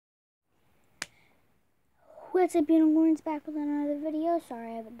What's up, unicorns? Back with another video.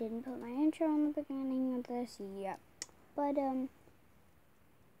 Sorry I didn't put my intro on the beginning of this. Yep. But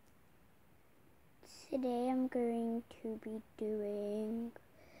today I'm going to be doing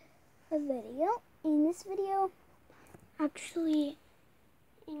a video. And this video actually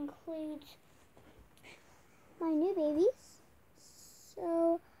includes my new babies.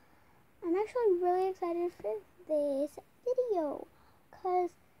 So I'm actually really excited for this video because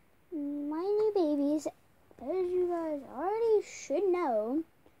my new babies, as you guys already should know,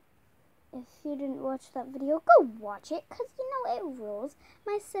 if you didn't watch that video, go watch it, because you know it rules.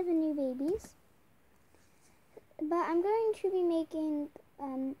 My 7 new babies. But I'm going to be making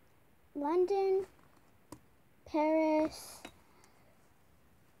London, Paris,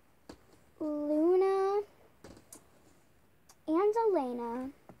 Luna, and Elena.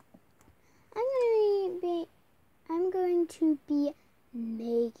 I'm going to be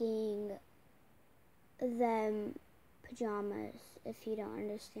making them pajamas, if you don't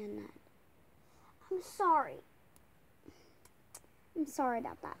understand that. I'm sorry. I'm sorry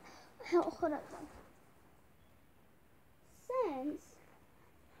about that. Hold up though. Since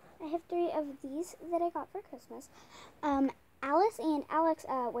I have 3 of these that I got for Christmas, Alice and Alex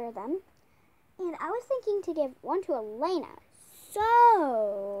wear them. And I was thinking to give one to Elena.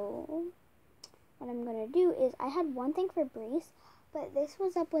 So what I'm going to do is, I had one thing for Breeze, but this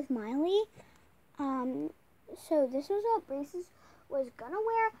was up with Miley. So this was what Breeze was gonna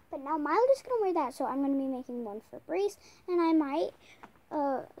wear, but now Miley's gonna wear that, so I'm gonna be making one for Breeze, and I might,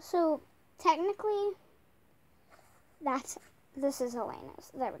 so technically, this is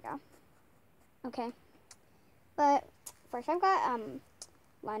Elena's. There we go. Okay. But first I've got,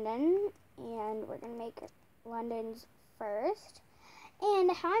 London, and we're gonna make London's first.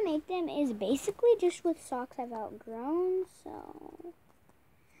 And how I make them is basically just with socks I've outgrown, so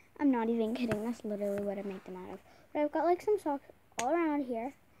I'm not even kidding. That's literally what I make them out of. But I've got like some socks all around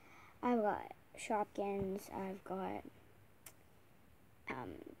here. I've got Shopkins. I've got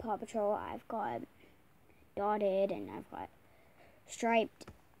Paw Patrol. I've got Dotted, and I've got Striped,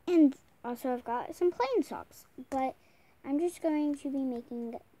 and also I've got some plain socks. But I'm just going to be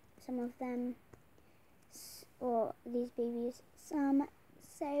making some of them. Well, these babies some.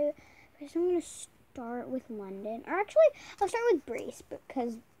 So first I'm going to start with London, or actually I'll start with Breeze,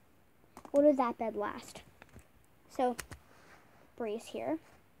 because what did that bed last? So, Breeze here.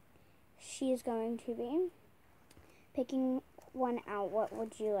 She is going to be picking one out. What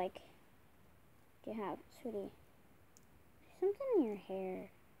would you like to have, sweetie? Something in your hair.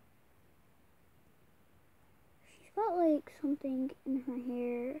 She's got like something in her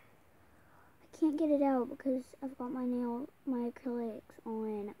hair. I can't get it out because I've got my acrylics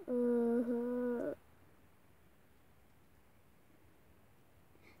on.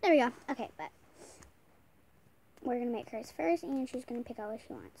 There we go. Okay, but we're going to make hers first, and she's going to pick out what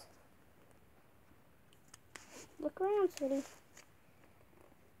she wants. Look around, sweetie.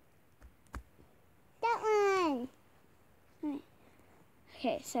 That one! Right.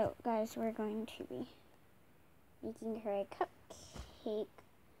 Okay, so, guys, we're going to be making her a cupcake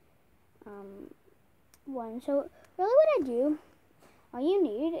one. So, really what I do, all you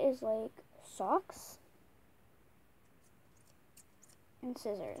need is, like, socks and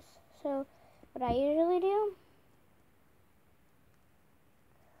scissors. So what I usually do,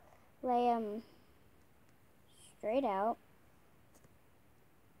 lay them straight out,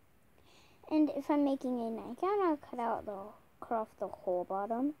 and if I'm making a nightgown, I'll cut off the whole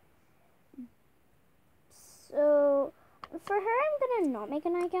bottom. So for her, I'm gonna not make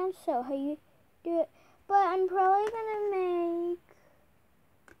a nightgown, so how you do it, but I'm probably gonna make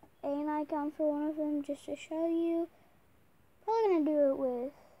a nightgown for one of them just to show you. Probably gonna do it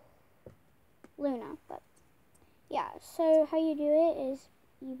with Luna, but yeah. So how you do it is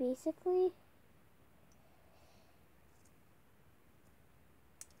you basically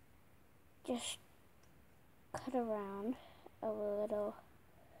just cut around a little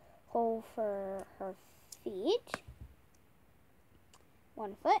hole for her feet.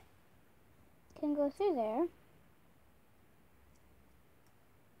 1 foot can go through there,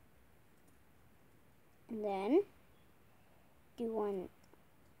 and then do one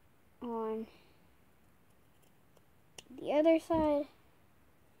on the other side,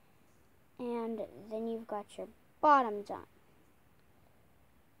 and then you've got your bottom done.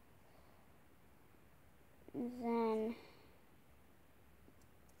 Then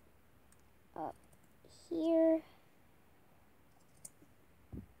up here,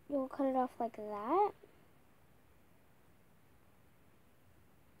 you'll cut it off like that.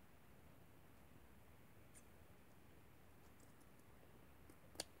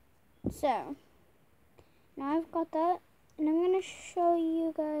 So Now I've got that, and I'm going to show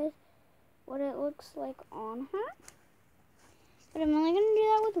you guys what it looks like on her. But I'm only going to do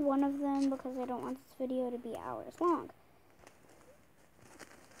that with one of them because I don't want this video to be hours long.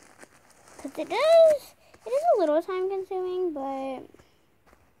 Because it is a little time consuming, but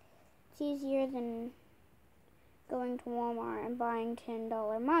it's easier than going to Walmart and buying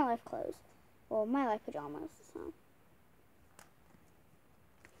 $10 My Life clothes. Well, My Life pajamas, so.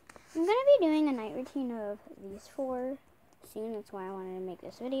 I'm going to be doing a night routine of these 4 soon. That's why I wanted to make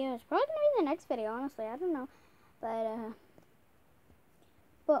this video. It's probably going to be the next video, honestly. I don't know.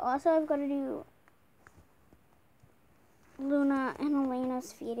 But also I've got to do Luna and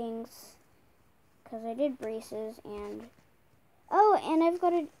Elena's feedings. Because I did braces and... Oh, and I've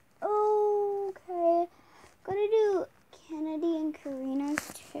got to... Okay. Got to do Kennedy and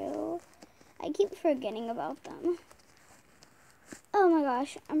Karina's too. I keep forgetting about them. Oh my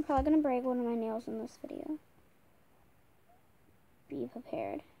gosh, I'm probably going to break one of my nails in this video. Be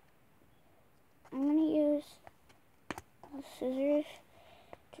prepared. I'm going to use the scissors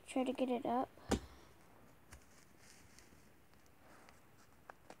to try to get it up.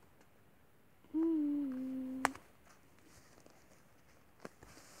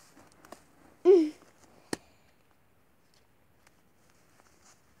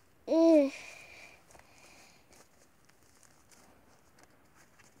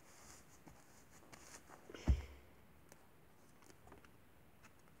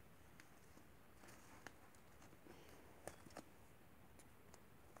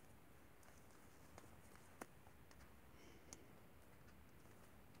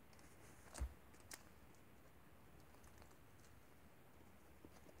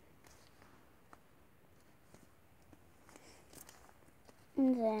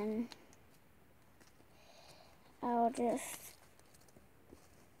 And then I'll just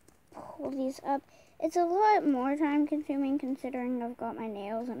pull these up. It's a lot more time consuming considering I've got my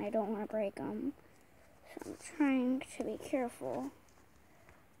nails and I don't want to break them. So I'm trying to be careful.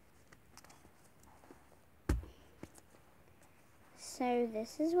 So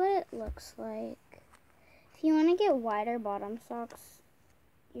this is what it looks like. If you want to get wider bottom socks,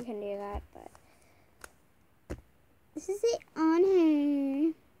 you can do that, but this is it on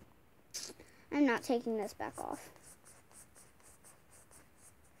her. I'm not taking this back off.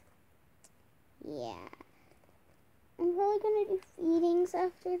 Yeah. I'm probably going to do feedings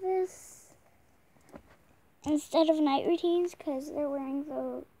after this instead of night routines because they're wearing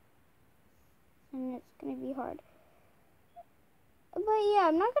those and it's going to be hard. But yeah,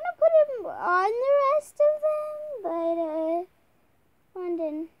 I'm not going to put them on the rest of them, but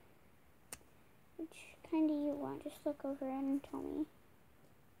London, which kind of you want, just look over and tell me.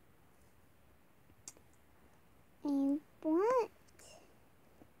 I want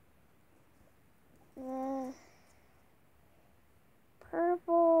the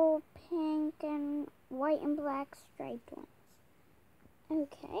purple, pink, and white and black striped ones.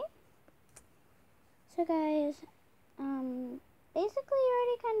 Okay. So guys, basically you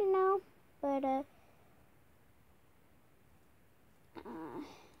already kind of know, but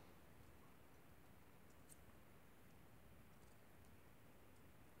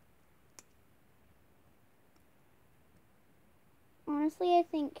honestly, I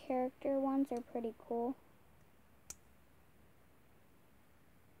think character ones are pretty cool.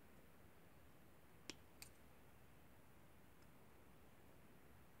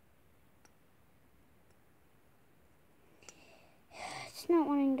 It's not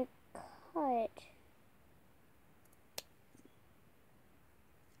wanting to cut.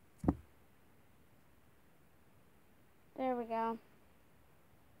 There we go.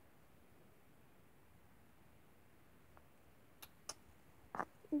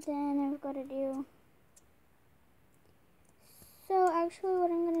 Then I've got to do... So actually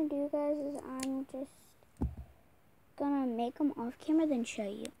what I'm going to do, guys, is I'm just going to make them off camera, then show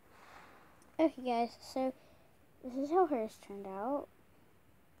you. Okay, guys, so this is how hers turned out.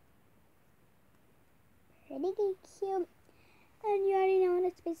 Pretty cute. And you already know what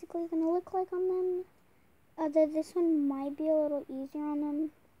it's basically going to look like on them. Although this one might be a little easier on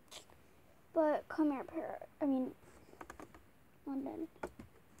them. But come here, London.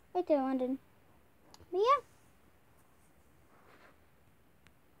 Right there, London. But yeah.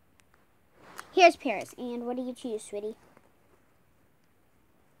 Here's Paris. And what do you choose, sweetie?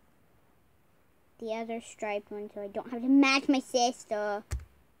 The other striped one, so I don't have to match my sister.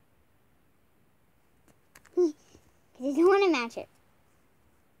 Because I don't want to match it.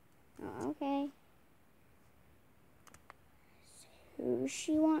 Oh, okay. So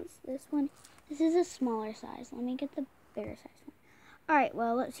she wants this one. This is a smaller size. Let me get the bigger size one. Alright,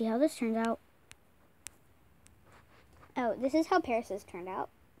 well, let's see how this turns out. Oh, this is how Paris's turned out.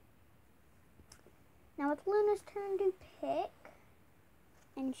 Now it's Luna's turn to pick.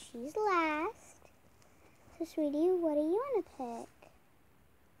 And she's last. So, sweetie, what do you want to pick?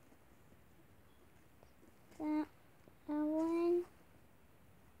 That one.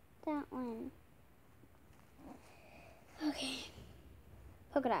 That one. Okay.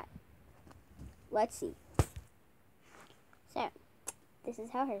 Polka dot. Let's see. So, this is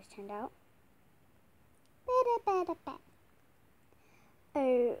how hers turned out.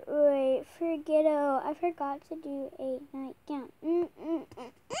 Oh, wait, I forgot to do a nightgown.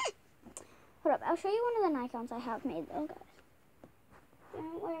 Hold up, I'll show you one of the nightgowns I have made though, guys.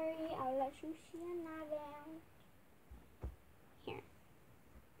 Don't worry, I'll let you see a nightgown. Here.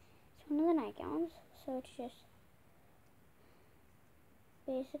 It's one of the nightgowns, so it's just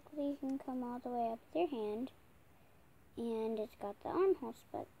basically you can come all the way up with your hand, and it's got the armholes,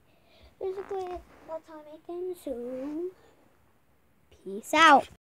 but basically that's how I make them, so peace out.